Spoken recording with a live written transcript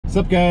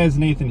What's up guys,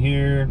 Nathan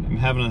here. I'm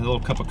having a little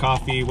cup of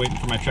coffee, waiting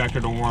for my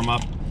tractor to warm up.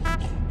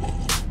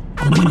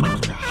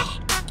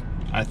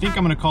 I think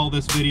I'm gonna call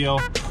this video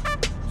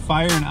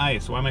Fire and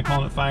Ice. Why am I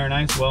calling it Fire and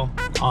Ice? Well,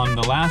 on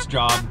the last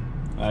job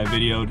I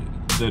videoed,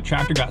 the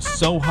tractor got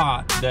so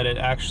hot that it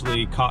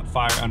actually caught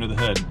fire under the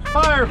hood.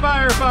 Fire,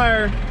 fire,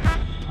 fire!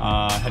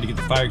 I had to get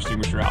the fire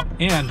extinguisher out.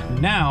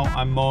 And now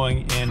I'm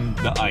mowing in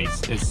the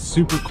ice. It's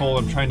super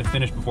cold. I'm trying to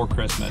finish before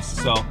Christmas.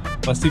 So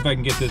let's see if I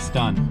can get this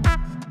done.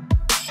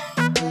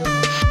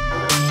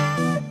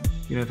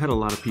 You know, I've had a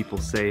lot of people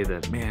say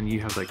that, man,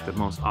 you have like the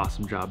most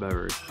awesome job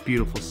ever.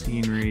 Beautiful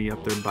scenery,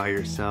 up there by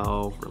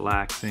yourself,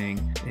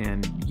 relaxing.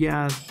 And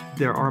yeah,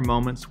 there are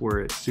moments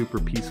where it's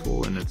super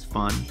peaceful and it's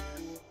fun.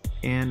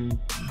 And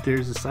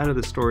there's a side of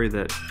the story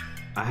that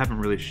I haven't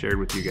really shared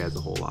with you guys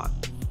a whole lot.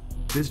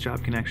 This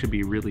job can actually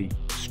be really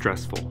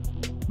stressful.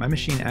 My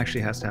machine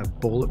actually has to have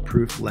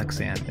bulletproof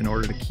Lexan in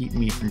order to keep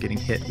me from getting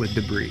hit with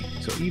debris.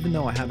 So even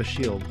though I have a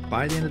shield,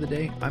 by the end of the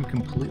day, I'm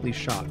completely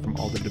shot from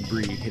all the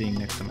debris hitting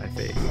next to my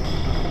face.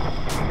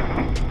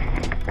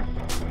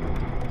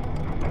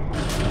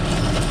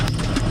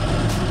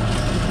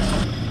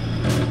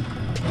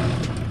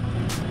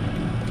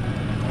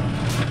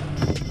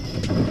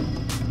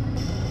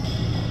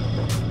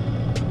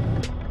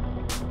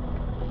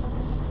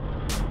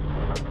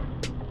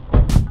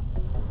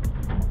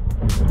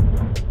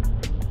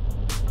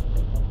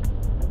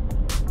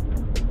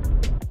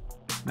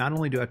 Not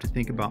only do I have to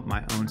think about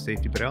my own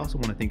safety, but I also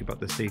want to think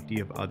about the safety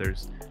of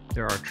others.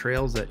 There are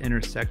trails that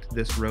intersect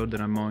this road that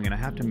I'm mowing, and I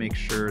have to make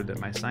sure that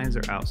my signs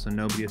are out so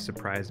nobody is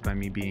surprised by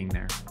me being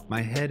there.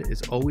 My head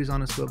is always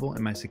on a swivel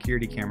and my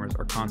security cameras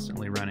are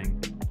constantly running.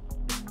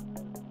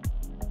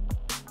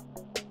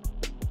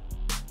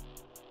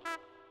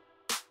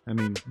 I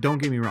mean, don't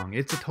get me wrong,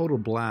 it's a total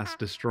blast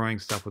destroying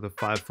stuff with a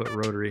 5-foot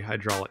rotary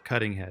hydraulic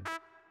cutting head.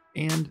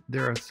 And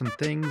there are some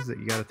things that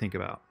you got to think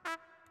about,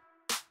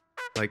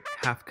 like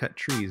half-cut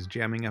trees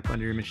jamming up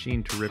under your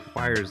machine to rip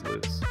wires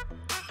loose,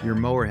 your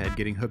mower head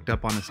getting hooked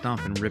up on a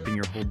stump and ripping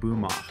your whole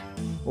boom off,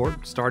 or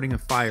starting a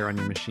fire on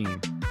your machine.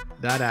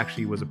 That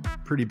actually was a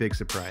pretty big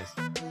surprise.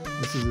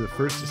 This is the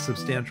first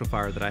substantial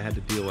fire that I had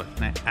to deal with,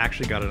 and I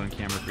actually got it on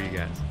camera for you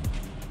guys.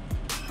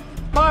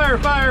 Fire,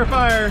 fire,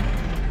 fire!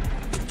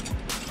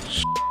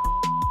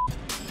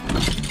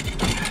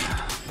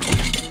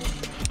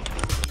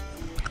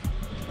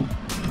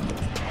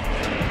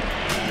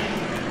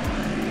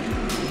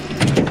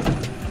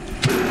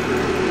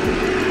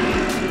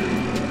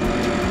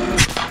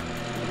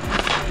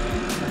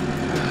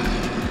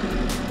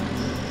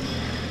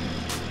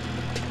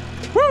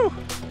 Woo!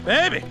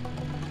 Baby!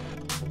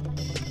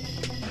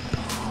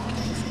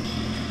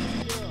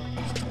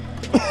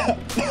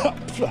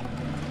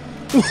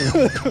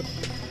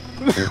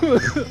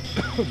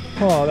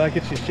 Oh, that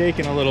gets you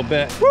shaking a little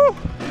bit. Woo!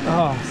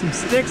 Oh, some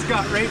sticks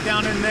got right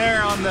down in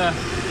there on the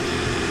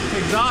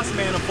exhaust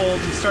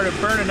manifold and started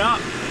burning up.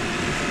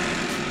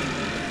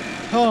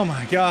 Oh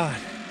my God.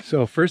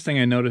 So first thing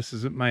I noticed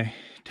is that my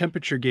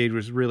temperature gauge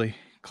was really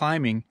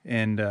climbing,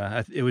 and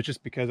it was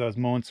just because I was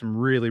mowing some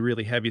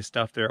really heavy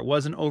stuff there. It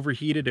wasn't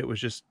overheated, it was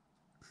just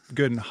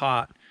good and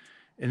hot.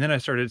 And then I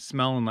started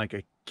smelling like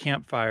a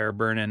campfire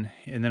burning,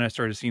 and then I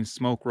started seeing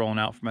smoke rolling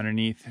out from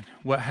underneath. And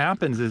what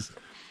happens is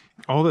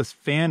all this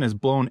fan is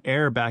blowing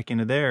air back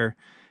into there,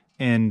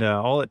 and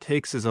all it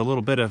takes is a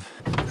little bit of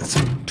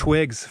some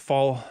twigs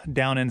fall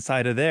down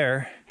inside of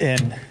there,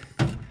 and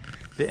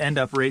they end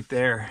up right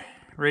there,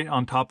 right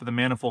on top of the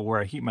manifold where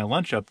I heat my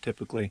lunch up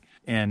typically,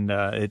 and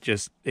it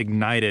just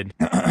ignited.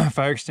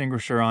 Fire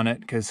extinguisher on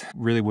it, because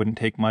really wouldn't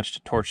take much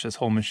to torch this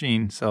whole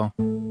machine. So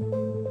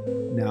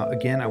now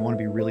again, I want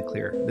to be really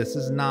clear, this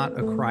is not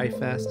a cry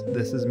fest.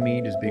 This is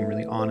me just being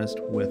really honest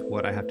with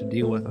what I have to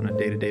deal with on a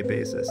day-to-day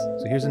basis.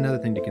 So here's another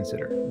thing to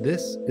consider.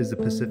 This is the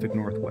Pacific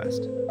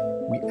Northwest.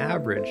 We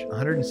average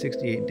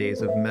 168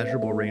 days of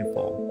measurable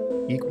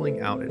rainfall, equaling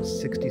out at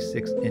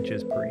 66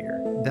 inches per year.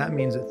 That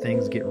means that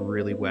things get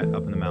really wet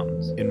up in the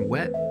mountains. And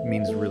wet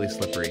means really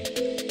slippery.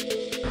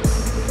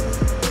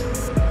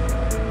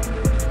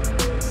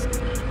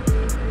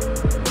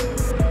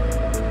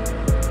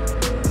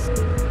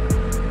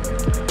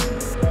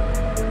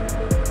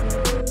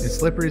 And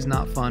slippery is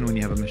not fun when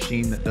you have a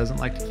machine that doesn't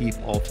like to keep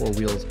all 4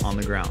 wheels on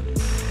the ground.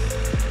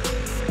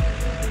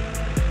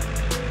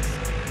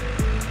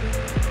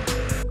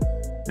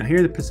 Now here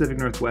in the Pacific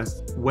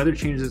Northwest, weather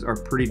changes are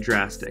pretty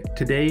drastic.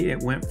 Today it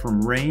went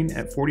from rain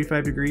at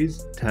 45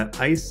 degrees to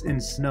ice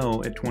and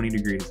snow at 20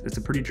 degrees. It's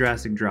a pretty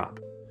drastic drop.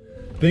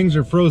 Things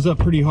are froze up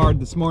pretty hard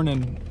this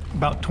morning,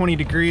 about 20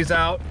 degrees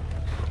out.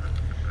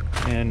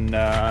 And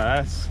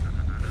that's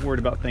worried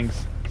about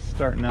things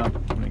starting up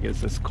when it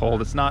gets this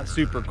cold. It's not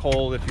super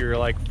cold if you're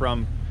like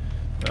from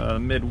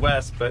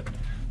Midwest, but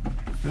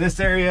for this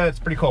area it's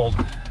pretty cold.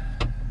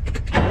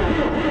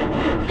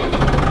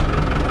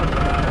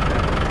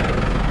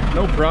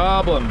 No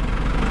problem.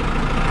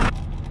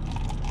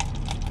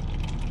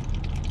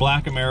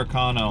 Black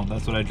Americano,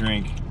 that's what I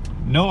drink.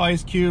 No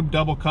ice cube,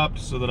 double cupped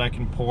so that I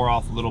can pour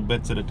off little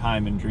bits at a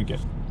time and drink it.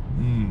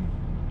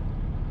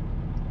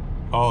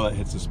 Oh, that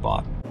hits the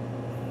spot.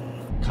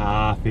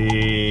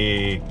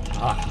 Coffee.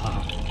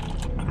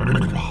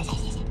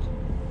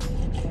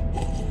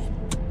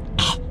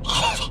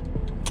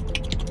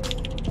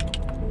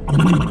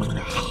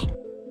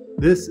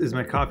 This is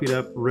my coffeeed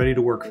up, ready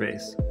to work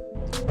face.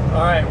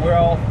 All right, we're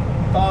all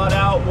thawed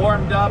out,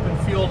 warmed up,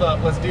 and fueled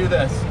up. Let's do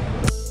this.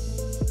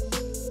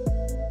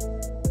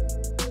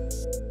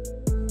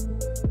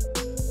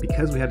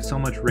 Because we had so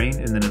much rain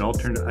and then it all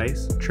turned to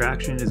ice,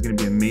 traction is going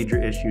to be a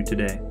major issue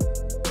today.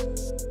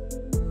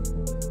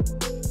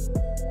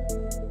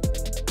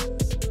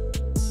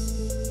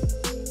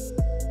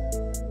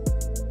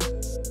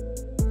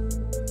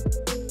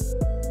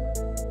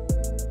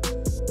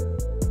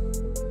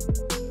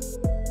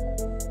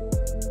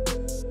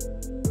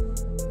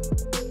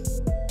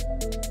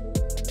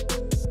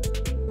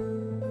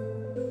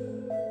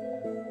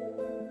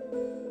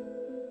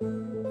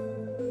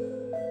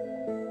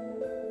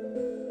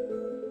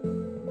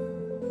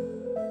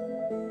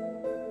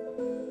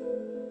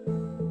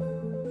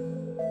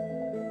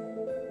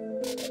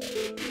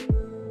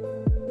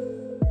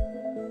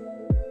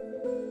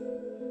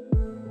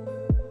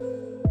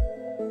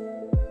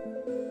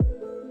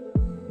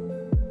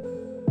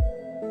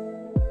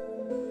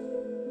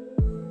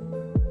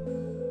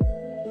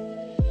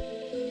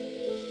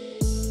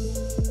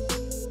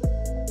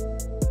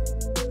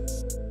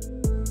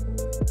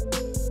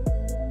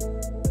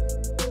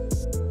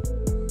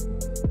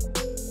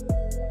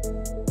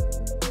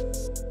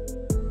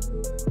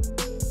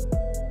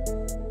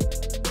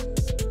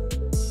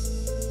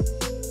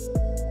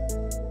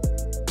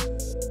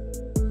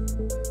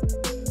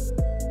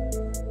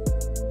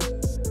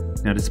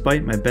 Now,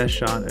 despite my best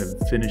shot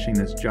of finishing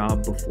this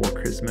job before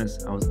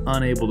Christmas, I was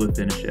unable to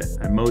finish it.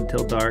 I mowed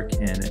till dark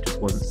and it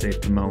just wasn't safe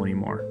to mow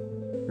anymore.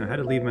 Now, I had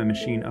to leave my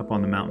machine up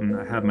on the mountain.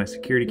 I have my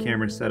security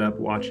camera set up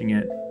watching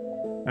it.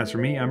 As for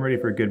me, I'm ready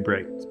for a good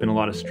break. It's been a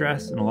lot of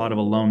stress and a lot of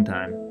alone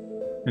time.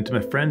 And to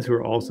my friends who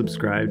are all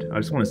subscribed, I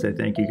just want to say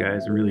thank you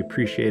guys. I really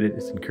appreciate it.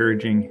 It's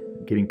encouraging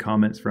getting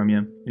comments from you.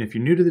 And if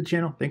you're new to the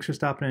channel, thanks for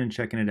stopping in and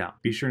checking it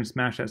out. Be sure and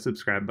smash that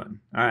subscribe button.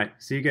 All right,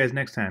 see you guys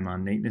next time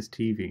on Nateness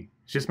TV.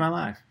 It's just my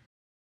life.